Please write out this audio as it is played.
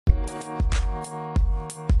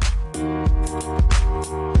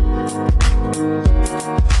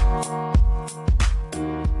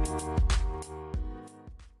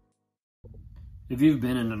If you've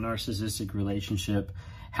been in a narcissistic relationship,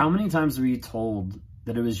 how many times were you told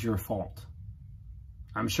that it was your fault?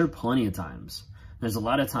 I'm sure plenty of times. There's a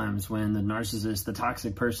lot of times when the narcissist, the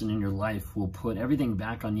toxic person in your life, will put everything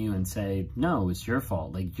back on you and say, no, it's your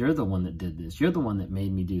fault. Like, you're the one that did this. You're the one that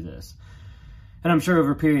made me do this. And I'm sure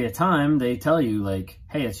over a period of time, they tell you, like,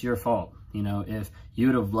 hey, it's your fault. You know, if you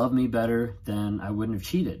would have loved me better, then I wouldn't have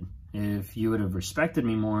cheated. If you would have respected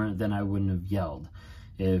me more, then I wouldn't have yelled.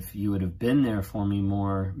 If you would have been there for me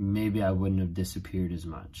more, maybe I wouldn't have disappeared as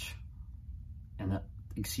much. And the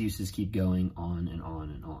excuses keep going on and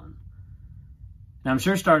on and on. And I'm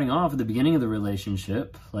sure starting off at the beginning of the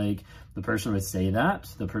relationship, like, the person would say that,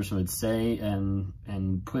 the person would say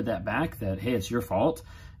and put that back that, hey, it's your fault.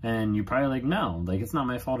 And you're probably like, no, like, it's not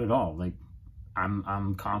my fault at all. Like,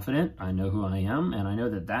 I'm confident, I know who I am, and I know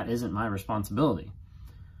that that isn't my responsibility.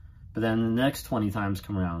 But then the next 20 times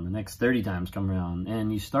come around, the next 30 times come around,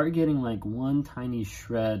 and you start getting like one tiny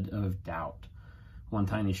shred of doubt, one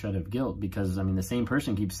tiny shred of guilt, because, I mean, the same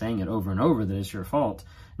person keeps saying it over and over that it's your fault.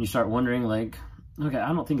 And you start wondering, like, okay,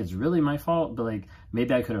 I don't think it's really my fault, but, like,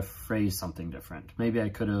 maybe I could have phrased something different. Maybe I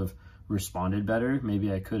could have responded better.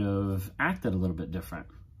 Maybe I could have acted a little bit different.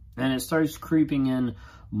 And it starts creeping in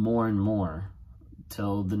more and more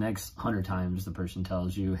till the next 100 times the person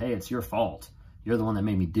tells you, hey, it's your fault. You're the one that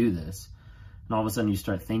made me do this. And all of a sudden you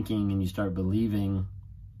start thinking and you start believing,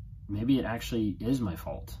 maybe it actually is my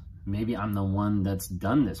fault. Maybe I'm the one that's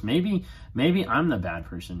done this. Maybe I'm the bad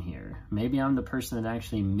person here. Maybe I'm the person that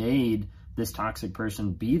actually made this toxic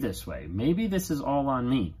person be this way. Maybe this is all on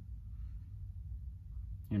me.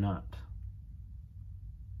 You're not.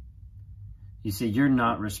 You see, you're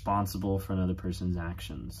not responsible for another person's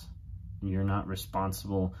actions. You're not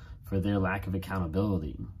responsible for their lack of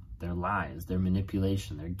accountability, their lies, their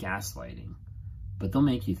manipulation, their gaslighting. But they'll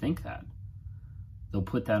make you think that. They'll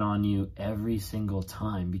put that on you every single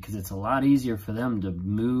time because it's a lot easier for them to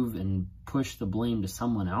move and push the blame to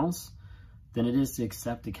someone else than it is to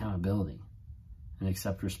accept accountability and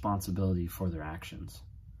accept responsibility for their actions.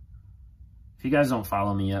 If you guys don't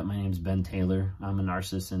follow me yet, my name's Ben Taylor. I'm a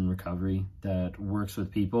narcissist in recovery that works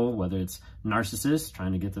with people, whether it's narcissists,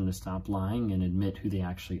 trying to get them to stop lying and admit who they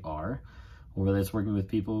actually are, or whether it's working with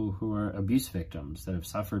people who are abuse victims that have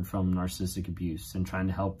suffered from narcissistic abuse and trying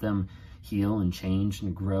to help them heal and change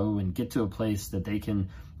and grow and get to a place that they can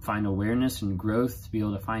find awareness and growth to be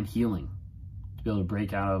able to find healing, to be able to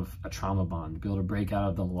break out of a trauma bond, to be able to break out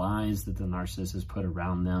of the lies that the narcissist has put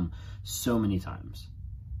around them so many times.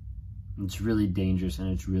 It's really dangerous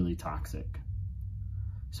and it's really toxic.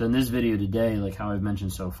 So in this video today, like how I've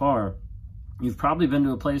mentioned so far, you've probably been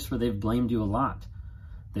to a place where they've blamed you a lot.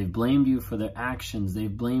 They've blamed you for their actions.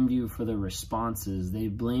 They've blamed you for their responses.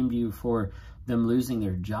 They've blamed you for them losing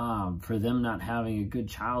their job, for them not having a good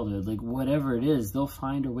childhood. Like, whatever it is, they'll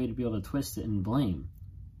find a way to be able to twist it and blame.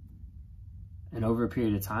 And over a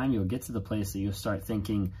period of time, you'll get to the place that you'll start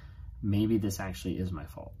thinking, maybe this actually is my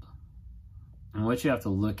fault. And what you have to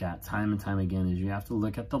look at time and time again is you have to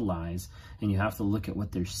look at the lies and you have to look at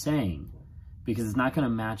what they're saying, because it's not going to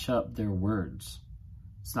match up their words.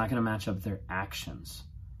 It's not going to match up their actions.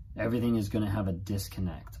 Everything is going to have a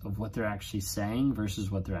disconnect of what they're actually saying versus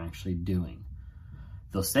what they're actually doing.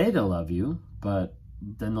 They'll say they love you, but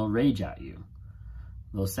then they'll rage at you.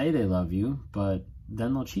 They'll say they love you, but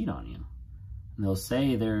then they'll cheat on you. And they'll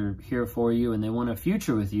say they're here for you and they want a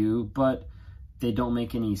future with you, but they don't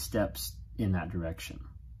make any steps in that direction.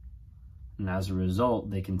 And as a result,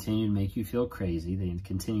 they continue to make you feel crazy. They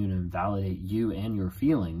continue to invalidate you and your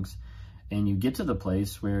feelings. And you get to the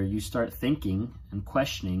place where you start thinking and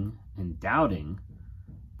questioning and doubting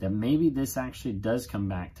that maybe this actually does come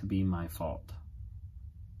back to be my fault.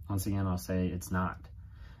 Once again, I'll say it's not.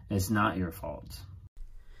 It's not your fault.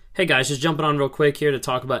 Hey guys, just jumping on real quick here to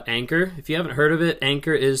talk about Anchor. If you haven't heard of it,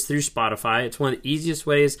 Anchor is through Spotify. It's one of the easiest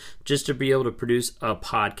ways just to be able to produce a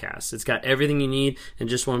podcast. It's got everything you need in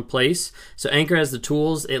just one place. So Anchor has the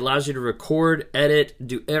tools. It allows you to record, edit,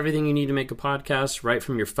 do everything you need to make a podcast right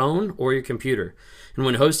from your phone or your computer. And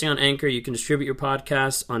when hosting on Anchor, you can distribute your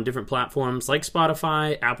podcasts on different platforms like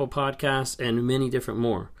Spotify, Apple Podcasts, and many different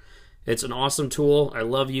more. It's an awesome tool. I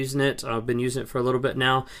love using it. I've been using it for a little bit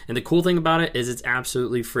now. And the cool thing about it is it's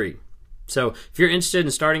absolutely free. So if you're interested in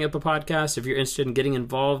starting up a podcast, if you're interested in getting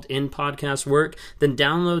involved in podcast work, then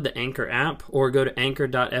download the Anchor app or go to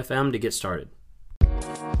anchor.fm to get started.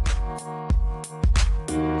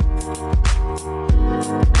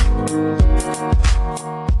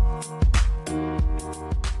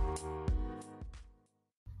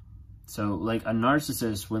 So like a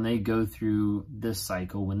narcissist, when they go through this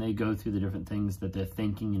cycle, when they go through the different things that they're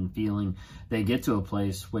thinking and feeling, they get to a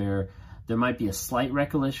place where there might be a slight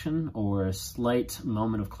recollection or a slight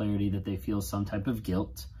moment of clarity that they feel some type of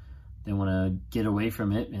guilt. They want to get away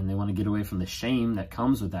from it, and they want to get away from the shame that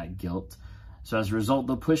comes with that guilt. So as a result,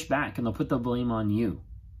 they'll push back and they'll put the blame on you.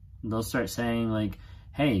 They'll start saying like,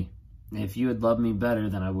 hey, if you had loved me better,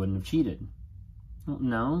 then I wouldn't have cheated. Well,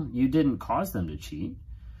 no, you didn't cause them to cheat.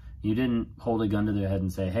 You didn't hold a gun to their head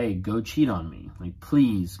and say, hey, go cheat on me. Like,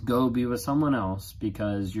 please go be with someone else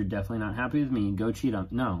because you're definitely not happy with me. Go cheat on me.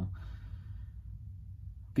 No.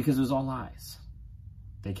 Because it was all lies.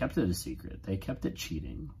 They kept it a secret. They kept it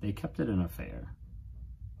cheating. They kept it an affair.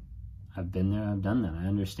 I've been there. I've done that. I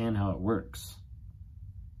understand how it works.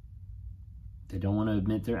 They don't want to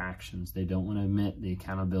admit their actions. They don't want to admit the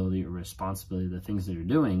accountability or responsibility of the things that they're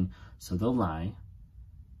doing. So they'll lie.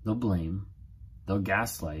 They'll blame. They'll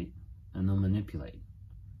gaslight, and they'll manipulate.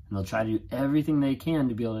 And they'll try to do everything they can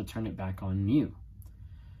to be able to turn it back on you.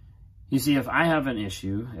 You see, if I have an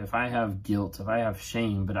issue, if I have guilt, if I have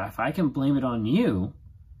shame, but if I can blame it on you,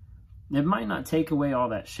 it might not take away all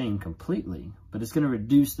that shame completely, but it's going to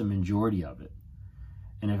reduce the majority of it.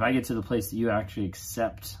 And if I get to the place that you actually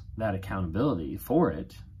accept that accountability for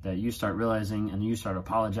it, that you start realizing and you start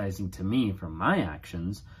apologizing to me for my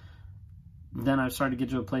actions, then I start to get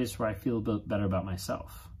to a place where I feel a bit better about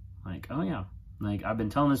myself. Like, oh yeah, like I've been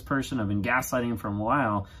telling this person, I've been gaslighting them for a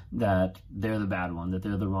while that they're the bad one, that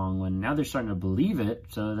they're the wrong one. Now they're starting to believe it,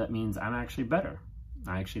 so that means I'm actually better.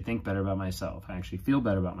 I actually think better about myself. I actually feel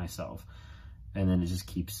better about myself. And then it just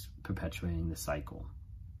keeps perpetuating the cycle.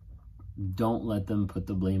 Don't let them put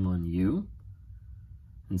the blame on you.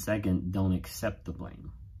 And second, don't accept the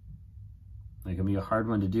blame. It can be a hard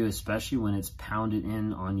one to do, especially when it's pounded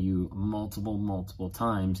in on you multiple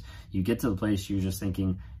times. You get to the place you're just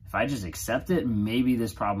thinking, if I just accept it, maybe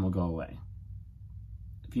this problem will go away.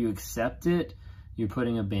 If you accept it, you're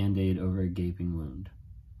putting a Band-Aid over a gaping wound,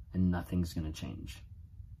 and nothing's going to change.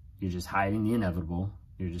 You're just hiding the inevitable.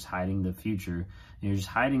 You're just hiding the future. And you're just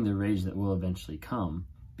hiding the rage that will eventually come,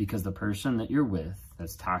 because the person that you're with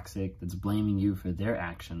that's toxic, that's blaming you for their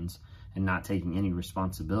actions and not taking any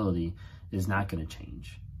responsibility, is not going to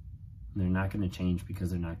change. They're not going to change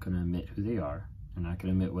because they're not going to admit who they are. They're not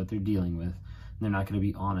going to admit what they're dealing with. And they're not going to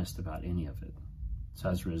be honest about any of it. So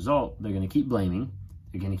as a result, they're going to keep blaming.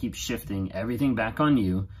 They're going to keep shifting everything back on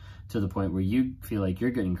you to the point where you feel like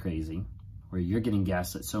you're getting crazy, where you're getting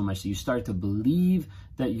gaslit so much that you start to believe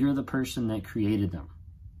that you're the person that created them.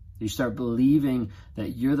 You start believing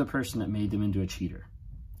that you're the person that made them into a cheater.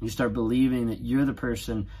 You start believing that you're the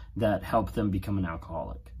person that helped them become an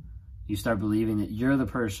alcoholic. You start believing that you're the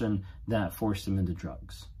person that forced them into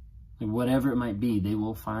drugs. And whatever it might be, they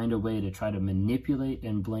will find a way to try to manipulate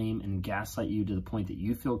and blame and gaslight you to the point that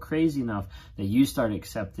you feel crazy enough that you start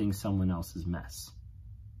accepting someone else's mess.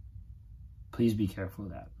 Please be careful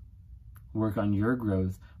of that. Work on your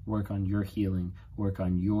growth, work on your healing, work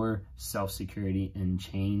on your self-security, and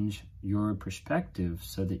change your perspective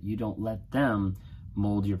so that you don't let them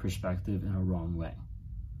mold your perspective in a wrong way.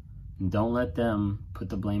 And don't let them put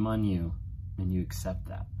the blame on you, and you accept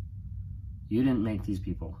that. You didn't make these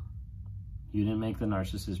people. You didn't make the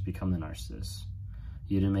narcissist become the narcissist.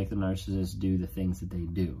 You didn't make the narcissist do the things that they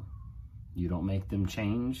do. You don't make them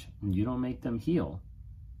change, and you don't make them heal.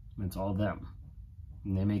 It's all them.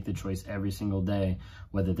 And they make the choice every single day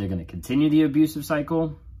whether they're going to continue the abusive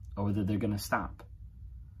cycle or whether they're going to stop.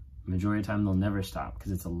 The majority of the time, they'll never stop,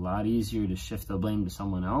 because it's a lot easier to shift the blame to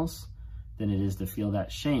someone else than it is to feel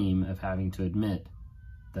that shame of having to admit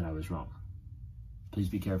that I was wrong. Please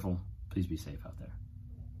be careful. Please be safe out there.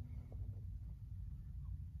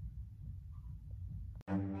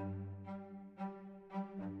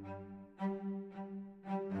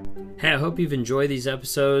 Hey, I hope you've enjoyed these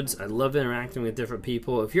episodes. I love interacting with different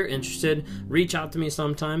people. If you're interested, reach out to me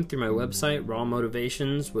sometime through my website, Raw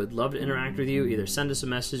Motivations. Would love to interact with you. Either send us a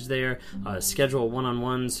message there, schedule a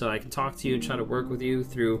one-on-one so I can talk to you and try to work with you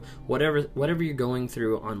through whatever you're going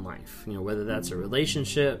through on life. You know, whether that's a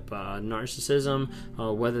relationship, narcissism,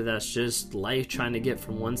 whether that's just life, trying to get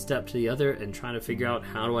from one step to the other and trying to figure out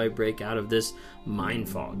how do I break out of this mind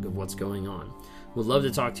fog of what's going on. Would love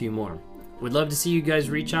to talk to you more. Would love to see you guys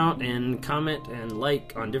reach out and comment and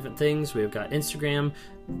like on different things. We've got Instagram,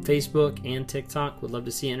 Facebook, and TikTok. Would love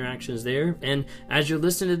to see interactions there. And as you're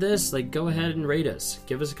listening to this, go ahead and rate us.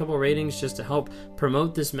 Give us a couple of ratings just to help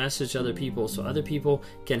promote this message to other people so other people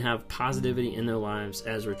can have positivity in their lives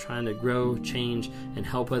as we're trying to grow, change, and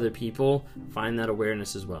help other people find that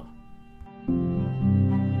awareness as well.